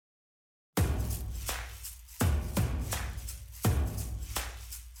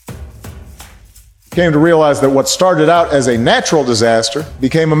came to realize that what started out as a natural disaster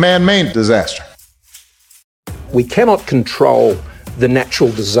became a man-made disaster. We cannot control the natural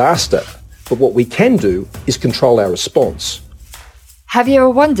disaster, but what we can do is control our response. Have you ever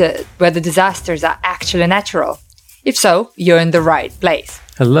wondered whether disasters are actually natural? If so, you're in the right place.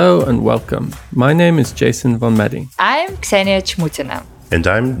 Hello and welcome. My name is Jason von Meding. I'm Ksenia Chmutina. And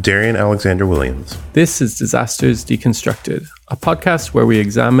I'm Darian Alexander Williams. This is Disasters Deconstructed, a podcast where we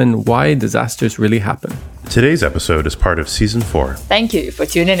examine why disasters really happen. Today's episode is part of Season 4. Thank you for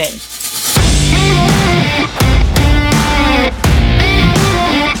tuning in.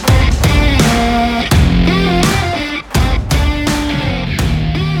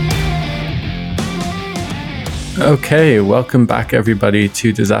 Okay, welcome back everybody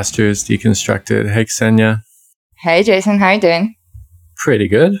to Disasters Deconstructed. Hey Ksenia. Hey Jason, how you doing? Pretty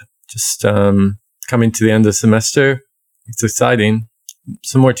good. Just coming to the end of the semester. It's exciting.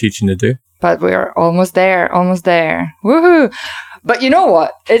 Some more teaching to do. But we're almost there. Woohoo! But you know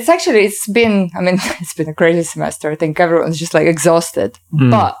what? It's been a crazy semester. I think everyone's just like exhausted.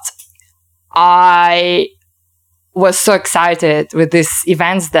 But I was so excited with these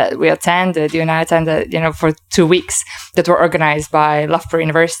events that we attended. You and I attended, for 2 weeks that were organized by Loughborough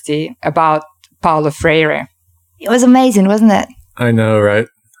University about Paulo Freire. It was amazing, wasn't it? I know, right?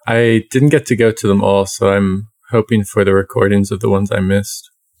 I didn't get to go to them all, so I'm hoping for the recordings of the ones I missed.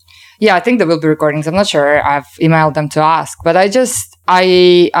 Yeah, I think there will be recordings. I'm not sure. I've emailed them to ask. But I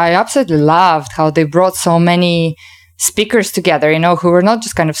absolutely loved how they brought so many speakers together, who were not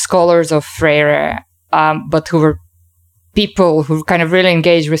just kind of scholars of Freire, but who were people who kind of really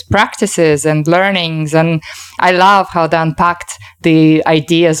engaged with practices and learnings. And I love how they unpacked the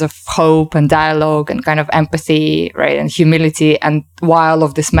ideas of hope and dialogue and kind of empathy, right, and humility, and why all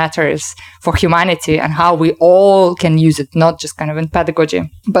of this matters for humanity and how we all can use it, not just kind of in pedagogy,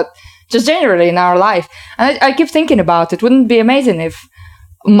 but just generally in our life. And I keep thinking about it. Wouldn't it be amazing if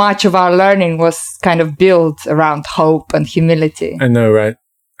much of our learning was kind of built around hope and humility? I know, right?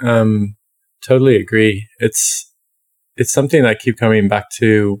 Totally agree. It's something I keep coming back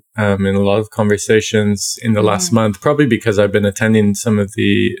to in a lot of conversations in the last month, probably because I've been attending some of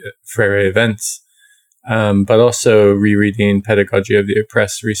the Freire events, but also rereading Pedagogy of the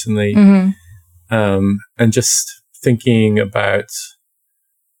Oppressed recently, and just thinking about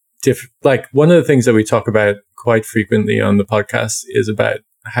one of the things that we talk about quite frequently on the podcast is about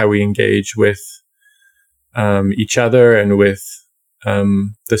how we engage with each other and with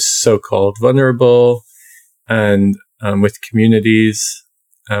the so-called vulnerable, and with communities,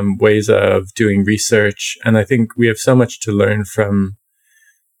 ways of doing research. And I think we have so much to learn from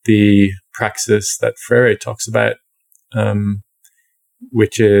the praxis that Freire talks about,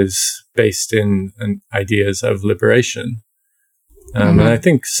 which is based in ideas of liberation. And I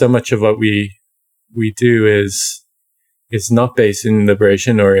think so much of what we do is not based in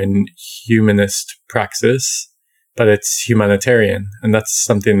liberation or in humanist praxis, but it's humanitarian. And that's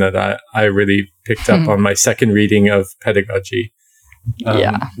something that I really picked up on my second reading of Pedagogy,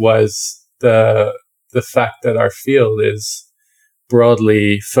 was the fact that our field is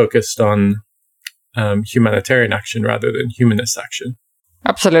broadly focused on humanitarian action rather than humanist action.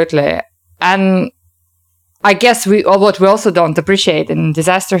 Absolutely. And I guess what we also don't appreciate in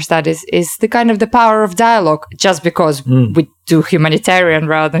disaster studies is the kind of the power of dialogue, just because we do humanitarian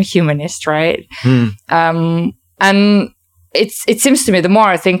rather than humanist, right? And it seems to me, the more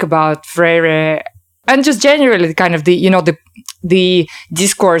I think about Freire and just generally kind of the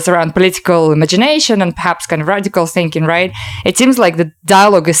discourse around political imagination and perhaps kind of radical thinking, right? It seems like the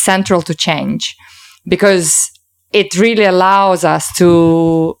dialogue is central to change, because it really allows us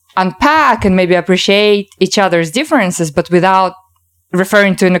to unpack and maybe appreciate each other's differences, but without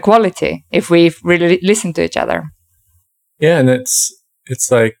referring to inequality, if we really listen to each other. Yeah, and it's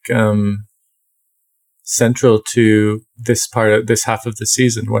like central to this half of the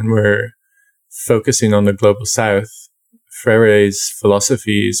season when we're focusing on the global south. Freire's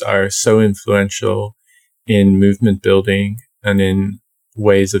philosophies are so influential in movement building and in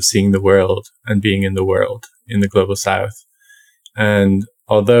ways of seeing the world and being in the world in the global south. And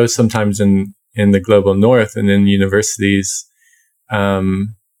although sometimes in the global north and in universities,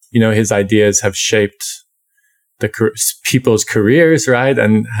 his ideas have shaped people's careers, right?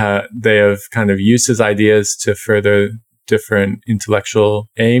 And they have kind of used his ideas to further different intellectual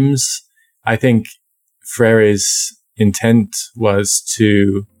aims. I think Freire's intent was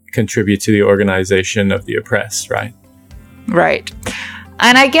to contribute to the organization of the oppressed, right? Right.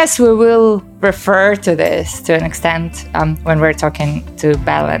 And I guess we will refer to this to an extent when we're talking to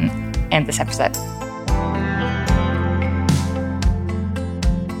Belen in this episode.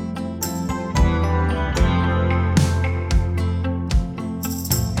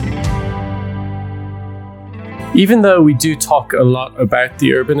 Even though we do talk a lot about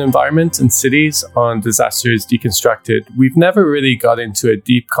the urban environment and cities on Disasters Deconstructed, we've never really got into a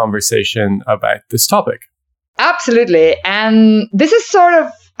deep conversation about this topic. Absolutely. And this is sort of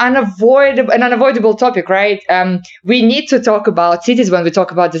an unavoidable topic, right? We need to talk about cities when we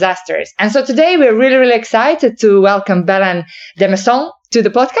talk about disasters. And so today we're really, really excited to welcome Belen Demasson to the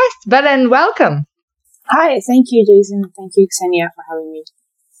podcast. Belen, welcome. Hi, thank you, Jason. Thank you, Ksenia, for having me.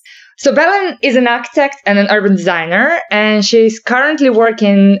 So Belen is an architect and an urban designer, and she's currently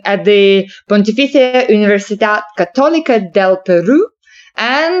working at the Pontificia Universitat Cattolica del Perú.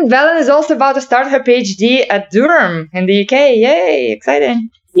 And Belen is also about to start her PhD at Durham in the UK. Yay,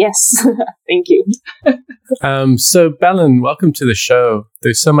 exciting. Yes, thank you. So Belen, welcome to the show.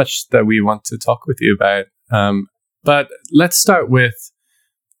 There's so much that we want to talk with you about. But let's start with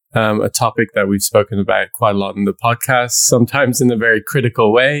a topic that we've spoken about quite a lot in the podcast, sometimes in a very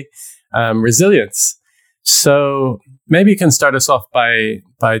critical way, resilience. So maybe you can start us off by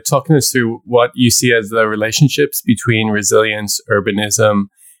talking us through what you see as the relationships between resilience, urbanism,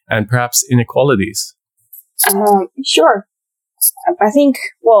 and perhaps inequalities. Sure. I think,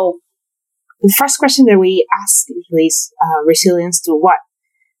 the first question that we ask usually is resilience to what?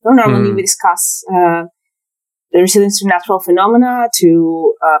 Normally we discuss the resilience to natural phenomena,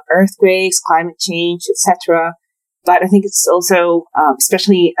 to earthquakes, climate change, etc. But I think it's also,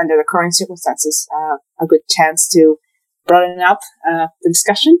 especially under the current circumstances, a good chance to broaden up the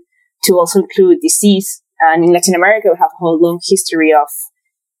discussion to also include disease. And in Latin America, we have a whole long history of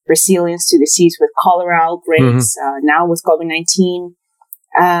resilience to disease with cholera outbreaks, now with COVID-19,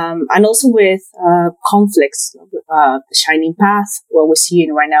 and also with conflicts, the Shining Path, what we see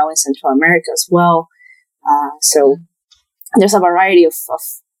right now in Central America as well. So there's a variety of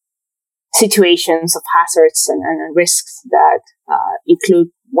situations, of hazards and risks that include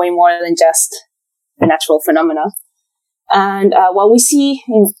way more than just the natural phenomena. And what we see,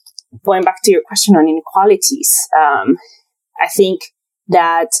 going back to your question on inequalities, I think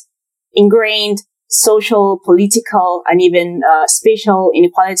that ingrained social, political, and even spatial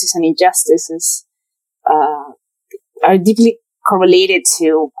inequalities and injustices are deeply correlated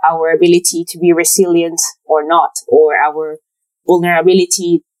to our ability to be resilient or not, or our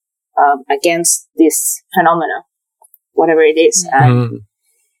vulnerability against this phenomena, whatever it is. And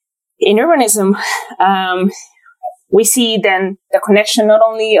in urbanism, we see then the connection not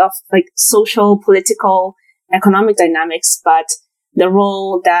only of like social, political, economic dynamics, but the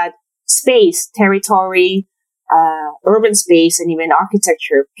role that space, territory, urban space, and even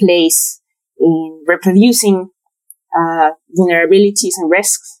architecture plays in reproducing vulnerabilities and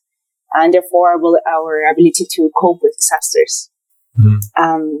risks, and therefore our ability to cope with disasters.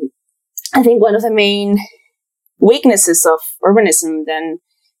 I think one of the main weaknesses of urbanism then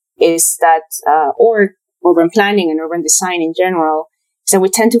is that, or urban planning and urban design in general, is that we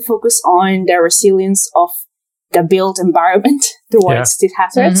tend to focus on the resilience of the built environment towards these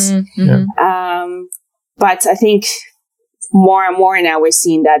hazards. But I think more and more now we're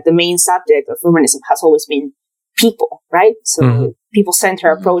seeing that the main subject of urbanism has always been people, right? So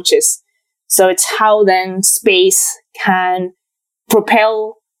people-centered approaches. So it's how then space can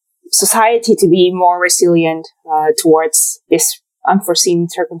propel society to be more resilient towards these unforeseen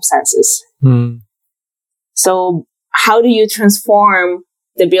circumstances. So how do you transform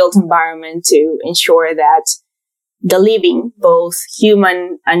the built environment to ensure that the living, both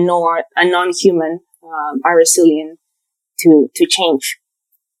human and non-human, are resilient to change?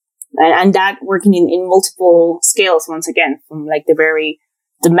 And that working in multiple scales, once again, from like the very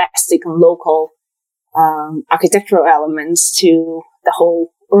domestic and local architectural elements to the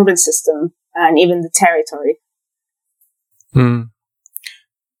whole urban system and even the territory.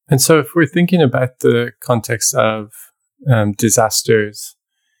 And so if we're thinking about the context of disasters,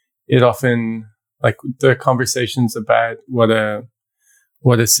 it often, like the conversations about what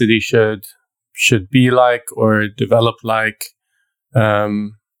a city should be like or develop like,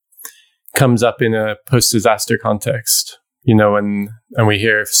 comes up in a post-disaster context, and we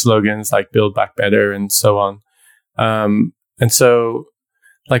hear slogans like "Build Back Better" and so on. And so,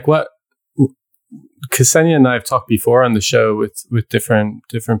 like, what Ksenia and I have talked before on the show with different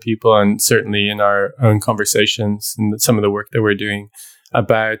people, and certainly in our own conversations and some of the work that we're doing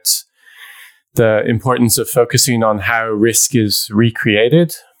about the importance of focusing on how risk is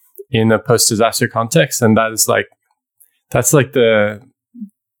recreated in a post-disaster context, and that's like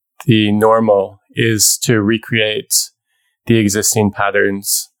the normal is to recreate the existing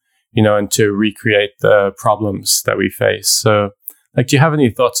patterns, and to recreate the problems that we face. So, like, do you have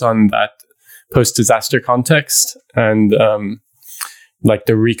any thoughts on that post-disaster context and like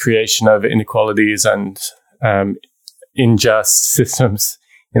the recreation of inequalities and unjust systems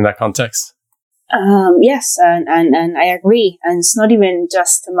in that context. Yes, and I agree. And it's not even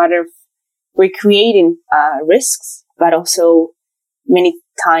just a matter of recreating risks, but also many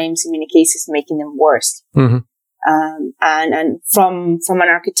times, in many cases, making them worse. Mm-hmm. And from an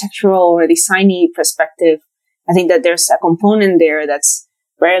architectural or designy perspective, I think that there's a component there that's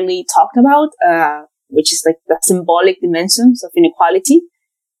rarely talked about, which is like the symbolic dimensions of inequality,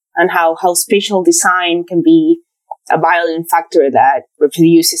 and how spatial design can be a violent factor that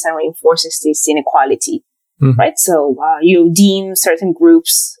reproduces and reinforces this inequality, right? So you deem certain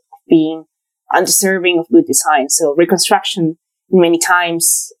groups being undeserving of good design. So reconstruction many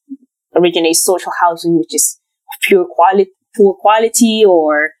times originates social housing, which is of poor quality,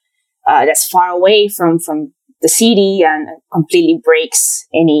 or that's far away from the city and completely breaks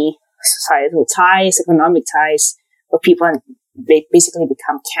any societal ties, economic ties, where people basically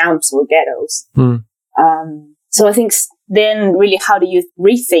become camps or ghettos. So I think then really, how do you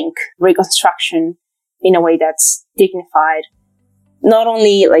rethink reconstruction in a way that's dignified, not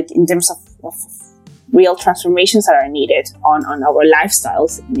only like in terms of real transformations that are needed on our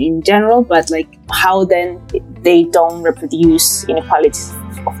lifestyles in general, but like how then they don't reproduce inequalities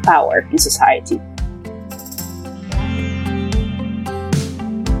of power in society.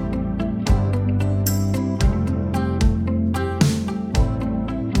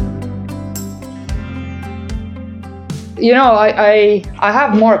 I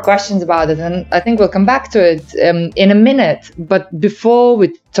have more questions about it, and I think we'll come back to it in a minute. But before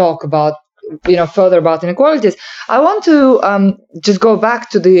we talk about, further about inequalities, I want to just go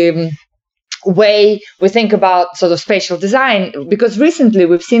back to the way we think about sort of spatial design, because recently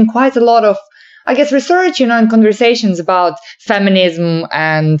we've seen quite a lot of, I guess, research, and conversations about feminism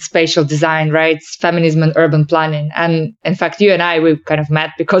and spatial design, right? Feminism and urban planning. And in fact, you and I, we kind of met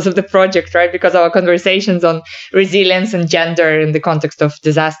because of the project, right? Because of our conversations on resilience and gender in the context of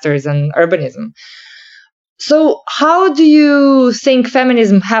disasters and urbanism. So how do you think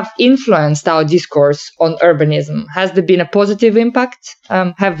feminism have influenced our discourse on urbanism? Has there been a positive impact?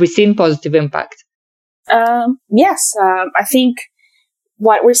 Have we seen positive impact? Yes, I think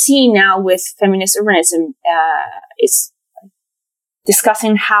what we're seeing now with feminist urbanism is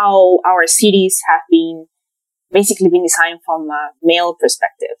discussing how our cities have been designed from a male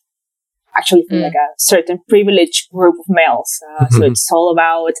perspective, actually from like a certain privileged group of males. So it's all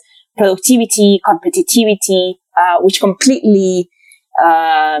about productivity, competitivity, which completely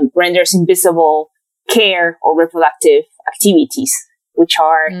renders invisible care or reproductive activities, which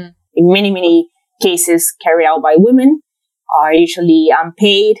are in many, many cases carried out by women, are usually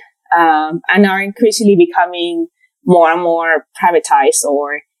unpaid, and are increasingly becoming more and more privatized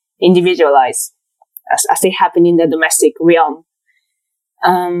or individualized as they happen in the domestic realm.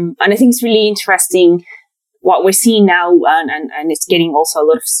 And I think it's really interesting what we're seeing now, and it's getting also a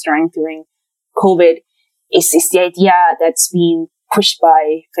lot of strength during COVID, is the idea that's being pushed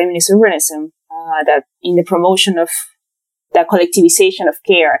by feminist urbanism, that in the promotion of the collectivization of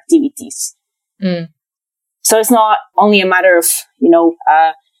care activities. So it's not only a matter of,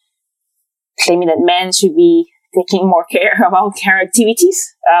 claiming that men should be taking more care about care activities,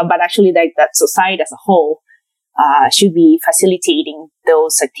 but actually that society as a whole should be facilitating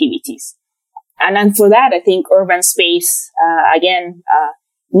those activities. And then for that, I think urban space,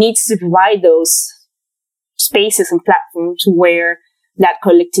 needs to provide those spaces and platforms where that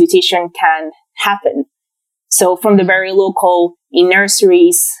collectivization can happen. So from the very local, in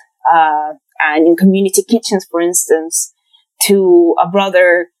nurseries, and in community kitchens, for instance, to a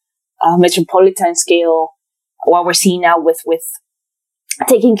broader metropolitan scale, what we're seeing now with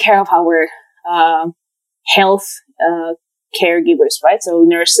taking care of our health caregivers, right? So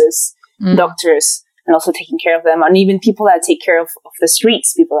nurses, doctors, and also taking care of them, and even people that take care of the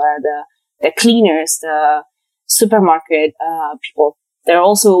streets. People are the cleaners, the supermarket people. They're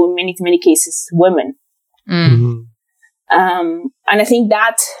also in many cases women. And I think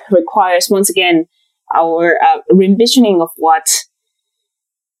that requires, once again, our re-envisioning of what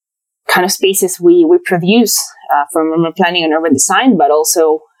kind of spaces we produce from urban planning and urban design, but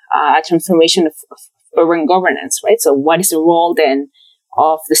also a transformation of urban governance, right? So what is the role then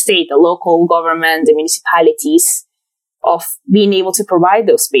of the state, the local government, the municipalities, of being able to provide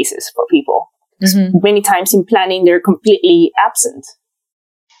those spaces for people? Many times in planning, they're completely absent.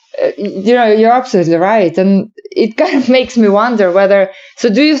 You're absolutely right. And it kind of makes me wonder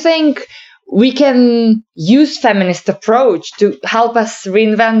do you think we can use feminist approach to help us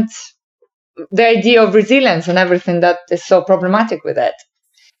reinvent the idea of resilience and everything that is so problematic with it?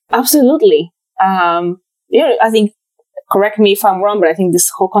 Absolutely. I think, correct me if I'm wrong, but I think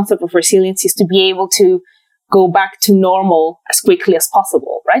this whole concept of resilience is to be able to go back to normal as quickly as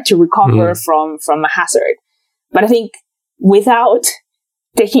possible, right? To recover from a hazard. But I think without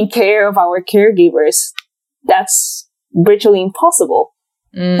taking care of our caregivers, that's virtually impossible,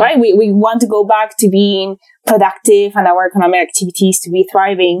 right? We want to go back to being productive and our economic activities to be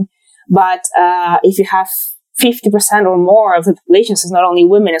thriving. But if you have 50% or more of the population, so it's not only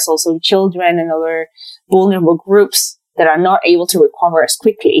women, it's also children and other vulnerable groups that are not able to recover as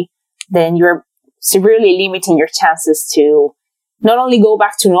quickly, then you're severely limiting your chances to not only go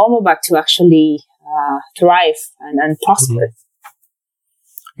back to normal, but to actually thrive and prosper.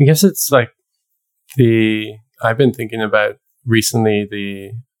 I guess it's like I've been thinking about recently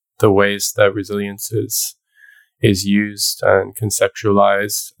the ways that resilience is used and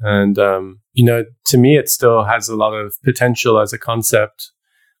conceptualized. And, to me, it still has a lot of potential as a concept,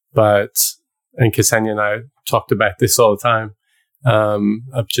 and Ksenia and I talked about this all the time,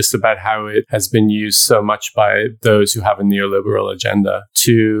 of just about how it has been used so much by those who have a neoliberal agenda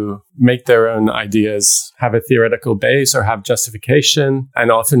to make their own ideas have a theoretical base or have justification.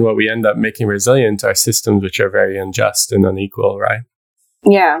 And often what we end up making resilient are systems which are very unjust and unequal, right?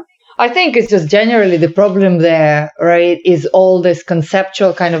 Yeah. I think it's just generally the problem there, right, is all this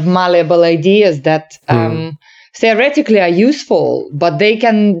conceptual kind of malleable ideas that theoretically are useful, but they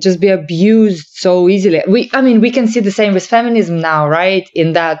can just be abused so easily. We can see the same with feminism now, right?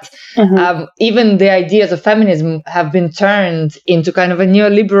 In that even the ideas of feminism have been turned into kind of a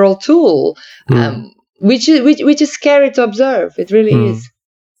neoliberal tool, which is scary to observe. It really is.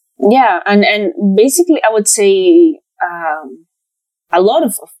 Yeah, and basically, I would say a lot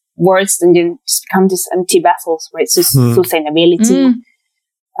of words then just become these empty vessels, right? So sustainability.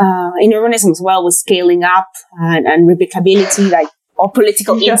 In urbanism as well, with scaling up and replicability, like or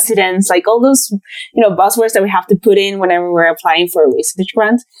political incidents, like all those, buzzwords that we have to put in whenever we're applying for a research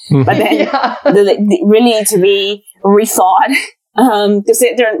grant. But then they really need to be rethought, because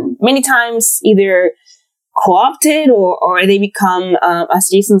they're many times either co-opted or they become, as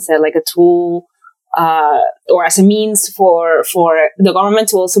Jason said, like a tool, or as a means for the government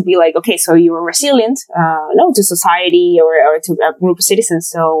to also be like, okay, so you were resilient, to society or to a group of citizens.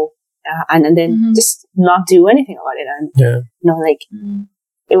 So, and then just not do anything about it. And,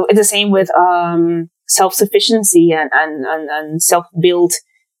 it's the same with, self-sufficiency and self-built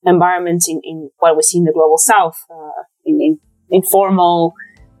environments in what we see in the global south, in informal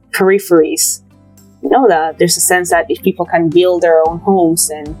peripheries. That there's a sense that if people can build their own homes,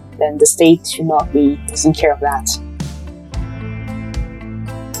 then the state should not be taking care of that.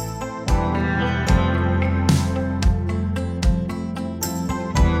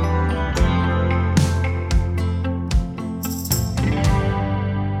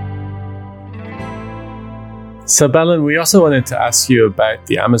 So, Belen, we also wanted to ask you about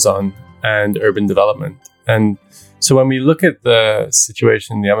the Amazon and urban development. And so when we look at the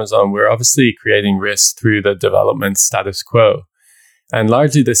situation in the Amazon, we're obviously creating risk through the development status quo. And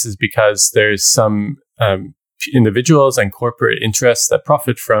largely this is because there's some individuals and corporate interests that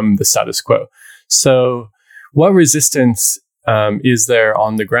profit from the status quo. So what resistance is there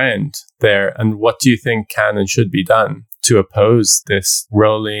on the ground there? And what do you think can and should be done to oppose this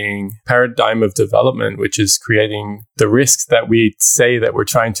rolling paradigm of development, which is creating the risks that we say that we're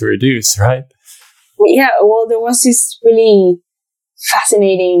trying to reduce, right? Yeah, well, there was this really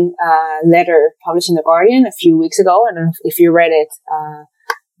fascinating letter published in The Guardian a few weeks ago. I don't know if you read it,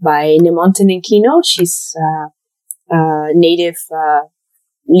 by Nemonte Nenquino. She's a native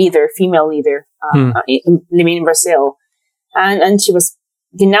female leader, living in Brazil. And she was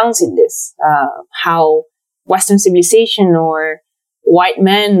denouncing this, how Western civilization or white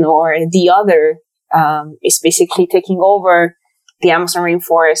men or the other is basically taking over the Amazon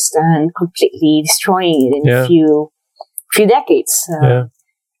rainforest and completely destroying it in a few decades.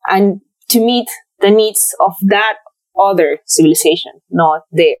 And to meet the needs of that other civilization, not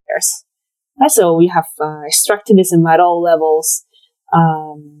theirs. And so we have extractivism at all levels,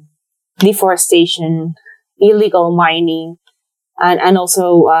 deforestation, illegal mining, and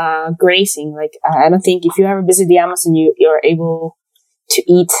also grazing. Like, I don't think if you ever visit the Amazon, you're able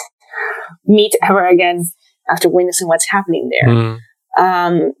to eat meat ever again after witnessing what's happening there.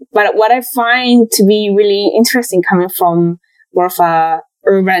 But what I find to be really interesting coming from more of a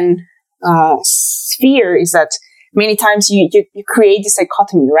urban sphere is that many times you create this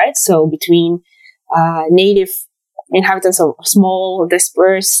dichotomy, right? So between native inhabitants of small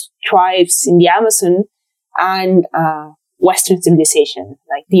dispersed tribes in the Amazon and Western civilization,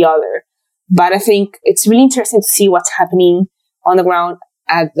 like the other. But I think it's really interesting to see what's happening on the ground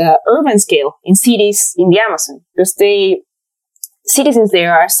at the urban scale in cities in the Amazon, because citizens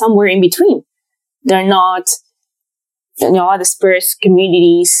there are somewhere in between. They're not, dispersed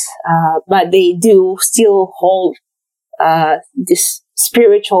communities, but they do still hold this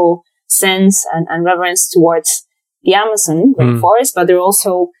spiritual sense and reverence towards the Amazon rainforest, but they're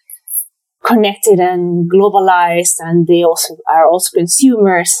also connected and globalized, and they also are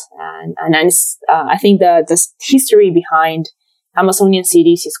consumers. And I think that the history behind Amazonian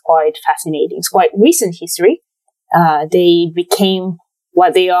cities is quite fascinating. It's quite recent history. They became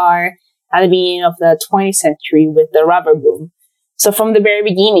what they are at the beginning of the 20th century with the rubber boom. So from the very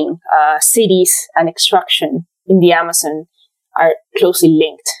beginning, cities and extraction in the Amazon are closely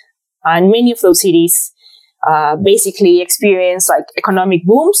linked. And many of those cities basically experience like economic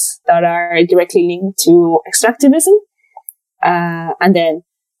booms that are directly linked to extractivism, and then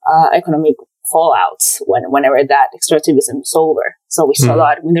economic fallouts whenever that extractivism is over. So we saw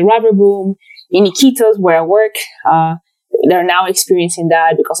that with the rubber boom in Iquitos, where I work. They're now experiencing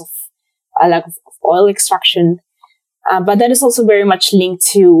that because of a lack of oil extraction. But that is also very much linked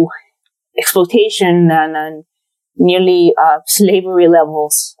to exploitation and nearly slavery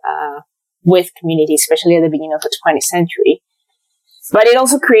levels with communities, especially at the beginning of the 20th century. But it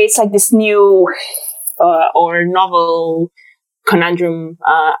also creates like this new or novel conundrum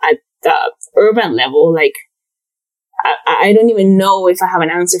at the urban level. Like, I don't even know if I have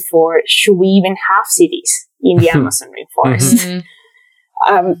an answer for, should we even have cities in the Amazon rainforest?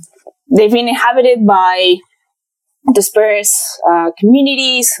 They've been inhabited by dispersed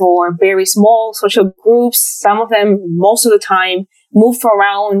communities or very small social groups. Some of them, most of the time, move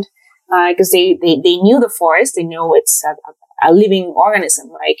around because they knew the forest. They know it's a living organism.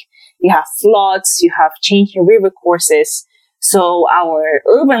 Like, you have floods, you have changing river courses. So our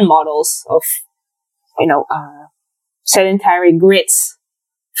urban models of, sedentary grids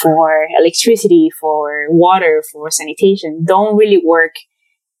for electricity, for water, for sanitation don't really work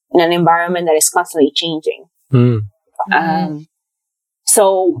in an environment that is constantly changing.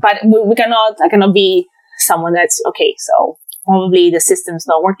 So, but I cannot be someone that's, okay, so probably the system's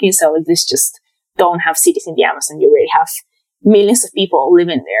not working, so let's just don't have cities in the Amazon. You already have millions of people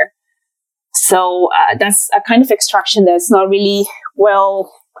living there. So that's a kind of extraction that's not really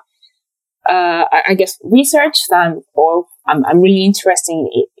well, I guess, researched. Or I'm really interested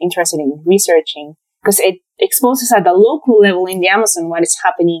in researching, because it exposes at the local level in the Amazon what is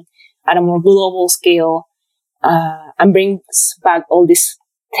happening at a more global scale, and brings back all these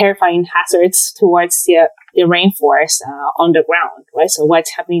terrifying hazards towards the rainforest on the ground, right? So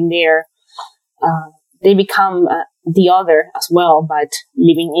what's happening there? They become the other as well, but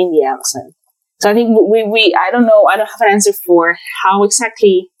living in the Amazon. So I think I don't know, I don't have an answer for how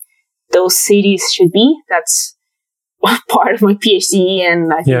exactly those cities should be. That's part of my PhD,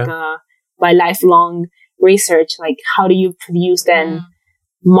 and I think my lifelong research. Like, how do you produce then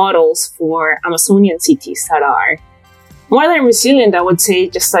models for Amazonian cities that are more than resilient, I would say,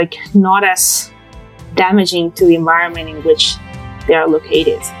 just like not as damaging to the environment in which they are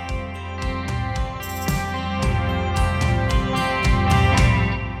located?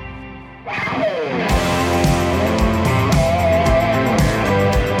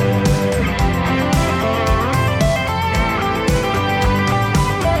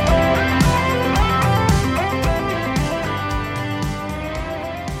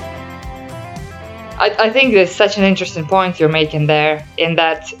 I think there's such an interesting point you're making there, in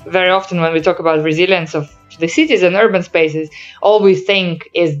that very often when we talk about resilience of the cities and urban spaces, all we think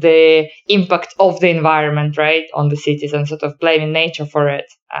is the impact of the environment, right, on the cities, and sort of blaming nature for it,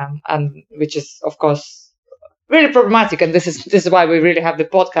 and which is, of course, really problematic. And this is why we really have the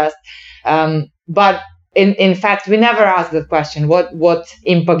podcast. But in fact, we never ask that question: what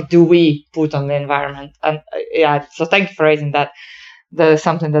impact do we put on the environment? And so thank you for raising that. That is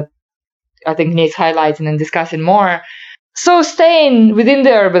something that I think needs highlighting and discussing more. So staying within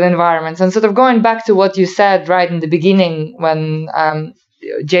the urban environments and sort of going back to what you said right in the beginning when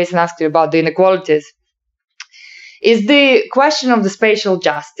Jason asked you about the inequalities, is the question of the spatial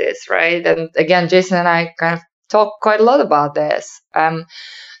justice, right? And again, Jason and I kind of talk quite a lot about this.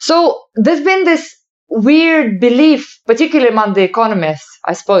 So there's been this weird belief, particularly among the economists,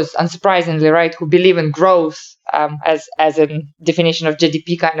 I suppose, unsurprisingly, right, who believe in growth as a definition of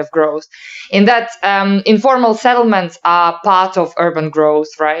GDP kind of growth, in that informal settlements are part of urban growth,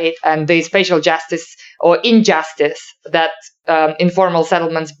 right? And the spatial justice or injustice that informal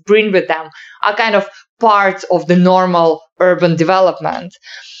settlements bring with them are kind of part of the normal urban development.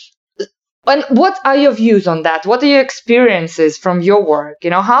 And what are your views on that? What are your experiences from your work?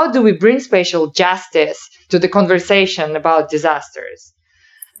 How do we bring spatial justice to the conversation about disasters?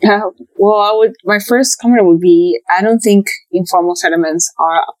 My first comment would be, I don't think informal settlements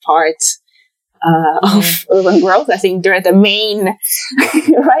are a part of urban growth. I think they're the main,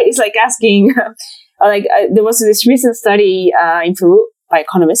 right? It's like asking, there was this recent study in Peru by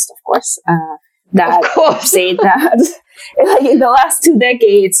economists, of course, that said that like in the last 2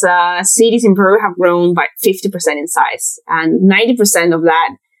 decades, cities in Peru have grown by 50% in size, and 90% of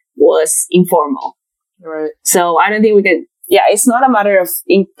that was informal. Right. So I don't think we can. Yeah, it's not a matter of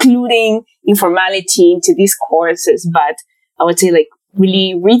including informality into these courses, but I would say like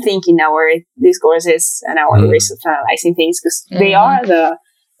really rethinking our discourses and our ways of analyzing things, because they are the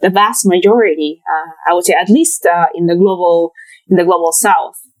vast majority. I would say at least in the global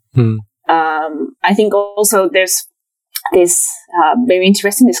South. I think also there's this very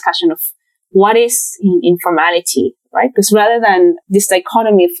interesting discussion of what is informality, right? Because rather than this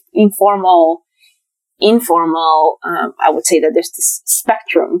dichotomy of informal, I would say that there's this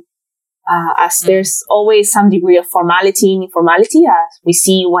spectrum. As there's always some degree of formality and informality, as we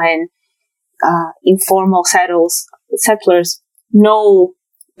see when informal settlers know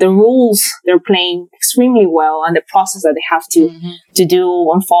the rules they're playing extremely well and the process that they have to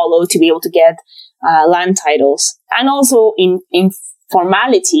do and follow to be able to get land titles. And also in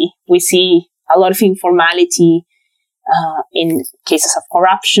informality, we see a lot of informality in cases of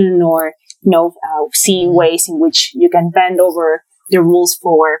corruption, or seeing ways in which you can bend over the rules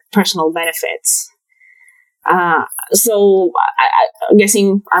for personal benefits. So I'm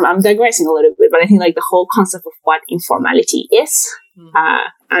guessing I'm digressing a little bit, but I think like the whole concept of what informality is,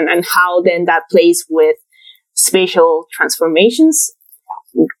 and how then that plays with spatial transformations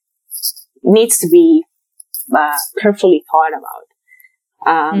needs to be carefully thought about.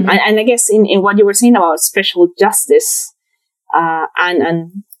 And I guess in what you were saying about spatial justice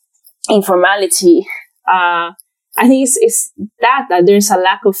and informality, I think it's that there's a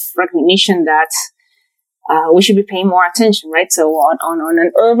lack of recognition that we should be paying more attention, right? So on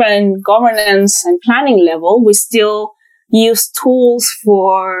an urban governance and planning level, we still use tools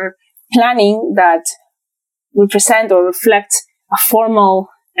for planning that represent or reflect a formal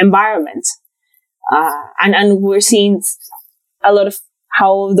environment. And we're seeing a lot of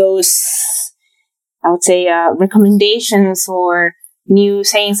how those, I would say, recommendations or new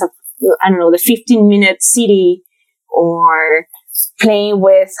sayings of, the 15-minute city, or playing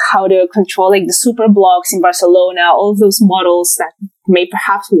with how to control like the super blocks in Barcelona, all of those models that may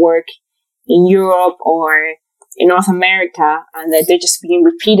perhaps work in Europe or in North America, and that they're just being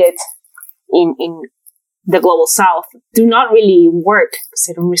repeated in the global South, do not really work because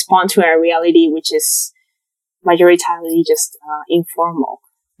they don't respond to a reality which is majoritarily just informal.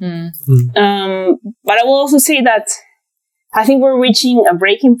 But I will also say that I think we're reaching a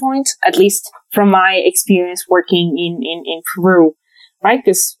breaking point, at least from my experience working in Peru, right?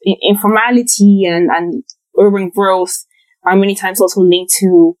 Because informality and urban growth are many times also linked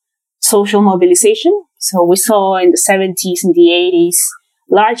to social mobilization. So we saw in the 70s and the 80s,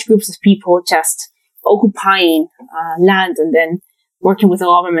 large groups of people just occupying land and then working with the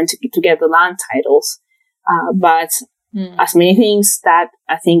government to get the land titles. But as many things that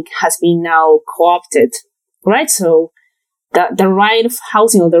I think has been now co-opted, right? So the right of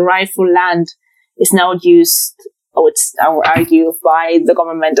housing or the right for land is now used, I would argue, by the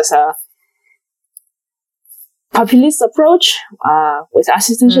government as a populist approach with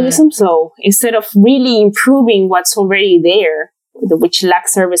assistantialism. So instead of really improving what's already there, which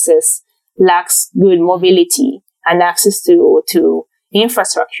lacks services, lacks good mobility and access to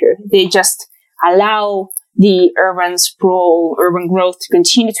infrastructure, they just allow the urban sprawl, urban growth to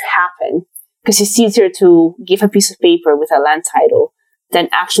continue to happen, because it's easier to give a piece of paper with a land title than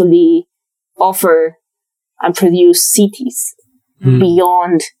actually offer and produce cities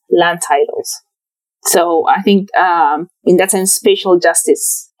beyond land titles. So I think in that sense, spatial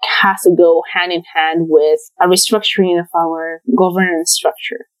justice has to go hand in hand with a restructuring of our governance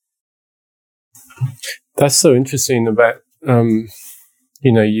structure. That's so interesting about,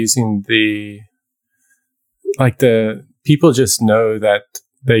 using the people just know that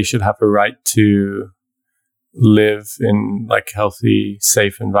they should have a right to live in like healthy,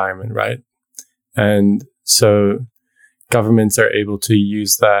 safe environment, right? And so governments are able to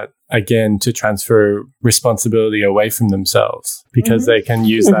use that again to transfer responsibility away from themselves, because they can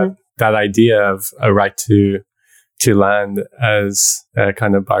use that idea of a right to land as a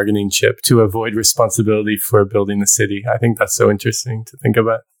kind of bargaining chip to avoid responsibility for building the city. I think that's so interesting to think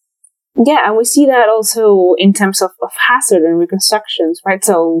about. Yeah, and we see that also in terms of hazard and reconstructions, right?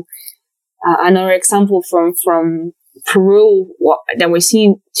 So another example from Peru that we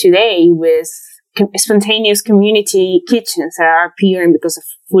see today with spontaneous community kitchens that are appearing because of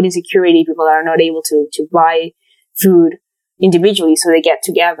food insecurity. People are not able to buy food individually, so they get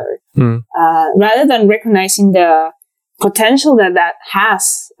together. Rather than recognizing the potential that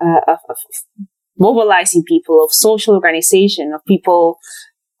has of mobilizing people, of social organization, of people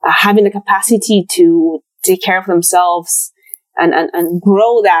having the capacity to take care of themselves and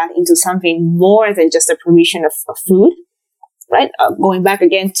grow that into something more than just a provision of food, right? Going back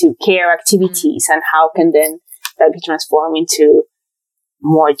again to care activities and how can then that be transformed into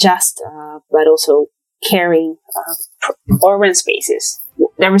more just, but also caring urban spaces.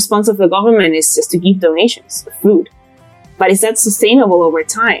 The response of the government is just to give donations of food. But is that sustainable over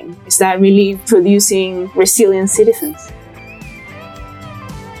time? Is that really producing resilient citizens?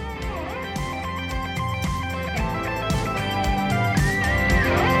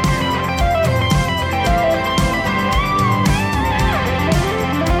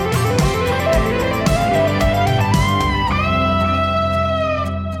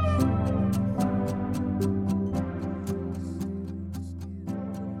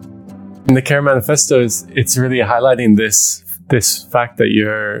 In the Care Manifesto, it's really highlighting this fact that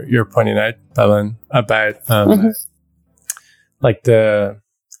you're pointing out, Belen, about like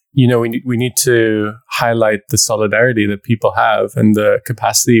we need to highlight the solidarity that people have and the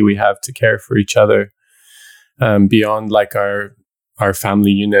capacity we have to care for each other beyond like our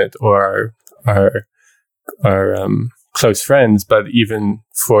family unit or our close friends, but even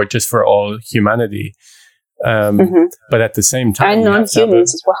for all humanity. But at the same time, and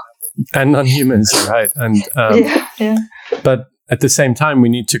non-humans as well. And non-humans, right? And but at the same time, we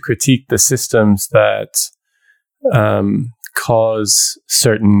need to critique the systems that cause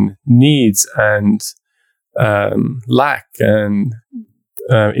certain needs and lack and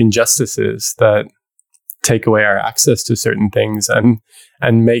injustices that take away our access to certain things and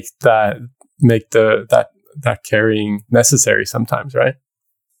make that caring necessary sometimes, right?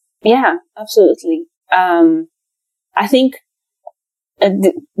 Yeah, absolutely. I think.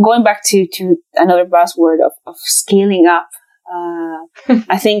 Going back to another buzzword of scaling up,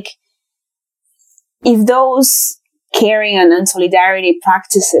 I think if those caring and solidarity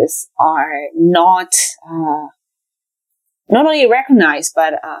practices are not only recognized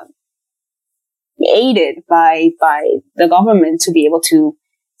but aided by the government to be able to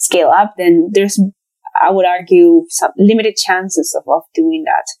scale up, then there's, I would argue, some limited chances of doing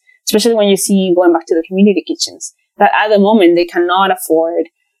that. Especially when you see, going back to the community kitchens, that at the moment they cannot afford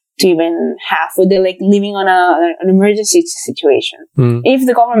to even have, or they're like living on an emergency situation. If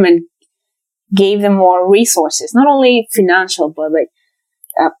the government gave them more resources, not only financial, but like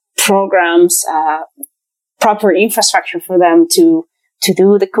programs, proper infrastructure for them to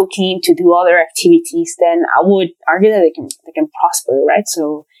do the cooking, to do other activities, then I would argue that they can prosper, right?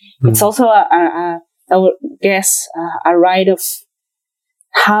 So it's also I would guess a right of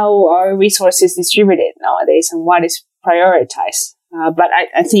how are resources distributed nowadays and what is prioritized. But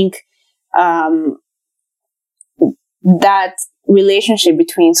I think that relationship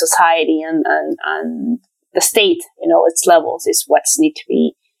between society and the state, its levels, is what's need to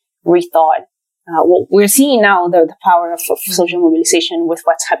be rethought. We're seeing now the power of social mobilization with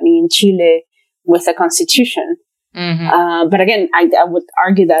what's happening in Chile with the constitution. But again, I would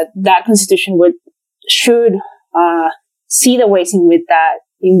argue that constitution should see the ways in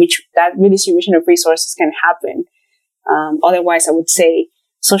which that redistribution of resources can happen. Otherwise, I would say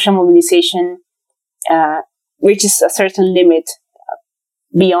social mobilization reaches a certain limit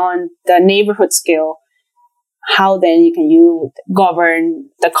beyond the neighborhood scale. How then you govern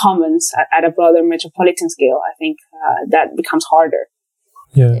the commons at a broader metropolitan scale? I think that becomes harder.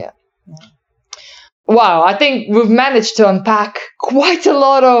 Yeah. Wow, I think we've managed to unpack quite a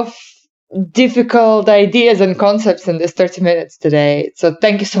lot of difficult ideas and concepts in this 30 minutes today. So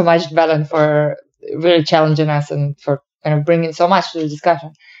thank you so much, Belen, for really challenging us and for kind of bringing so much to the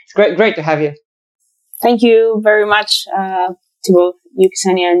discussion. It's great to have you. Thank you very much to both you,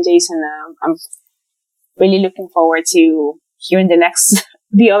 Ksenia, and Jason. I'm really looking forward to hearing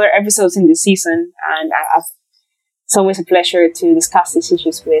the other episodes in this season, and it's always a pleasure to discuss these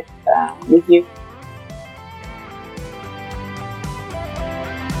issues with you.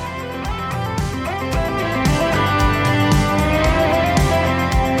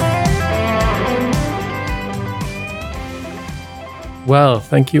 Well,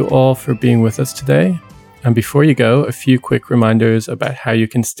 thank you all for being with us today. And before you go, a few quick reminders about how you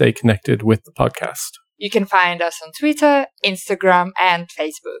can stay connected with the podcast. You can find us on Twitter, Instagram, and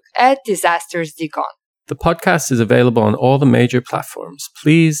Facebook at DisastersDecon. The podcast is available on all the major platforms.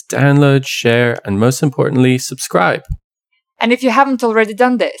 Please download, share, and most importantly, subscribe. And if you haven't already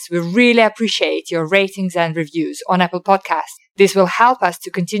done this, we really appreciate your ratings and reviews on Apple Podcasts. This will help us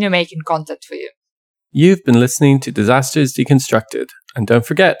to continue making content for you. You've been listening to Disasters Deconstructed. And don't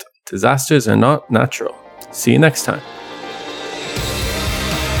forget, disasters are not natural. See you next time.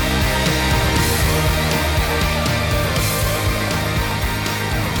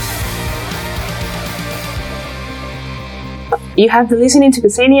 You have been listening to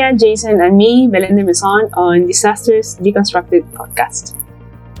Ksenia, Jason, and me, Belén de Mesón, on Disasters Deconstructed podcast.